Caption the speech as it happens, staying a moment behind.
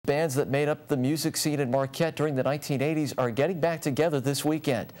bands that made up the music scene in Marquette during the 1980s are getting back together this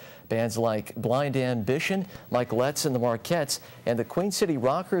weekend. Bands like Blind Ambition, Mike Letts and the Marquettes, and the Queen City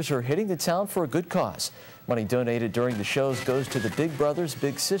Rockers are hitting the town for a good cause. Money donated during the shows goes to the Big Brothers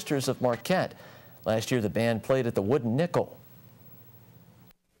Big Sisters of Marquette. Last year, the band played at the Wooden Nickel.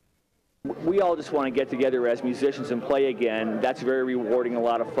 We all just want to get together as musicians and play again. That's very rewarding, a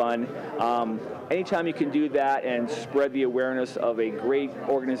lot of fun. Anytime you can do that and spread the awareness of a great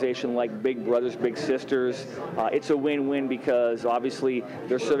organization like Big Brothers Big Sisters, it's a win-win because obviously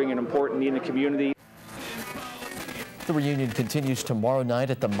they're serving an important need in the community. The reunion continues tomorrow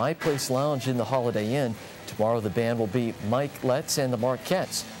night at the My Place Lounge in the Holiday Inn. Tomorrow the band will be Mike Letts and the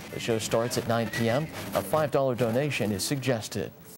Marquettes. The show starts at 9 p.m. A $5 donation is suggested.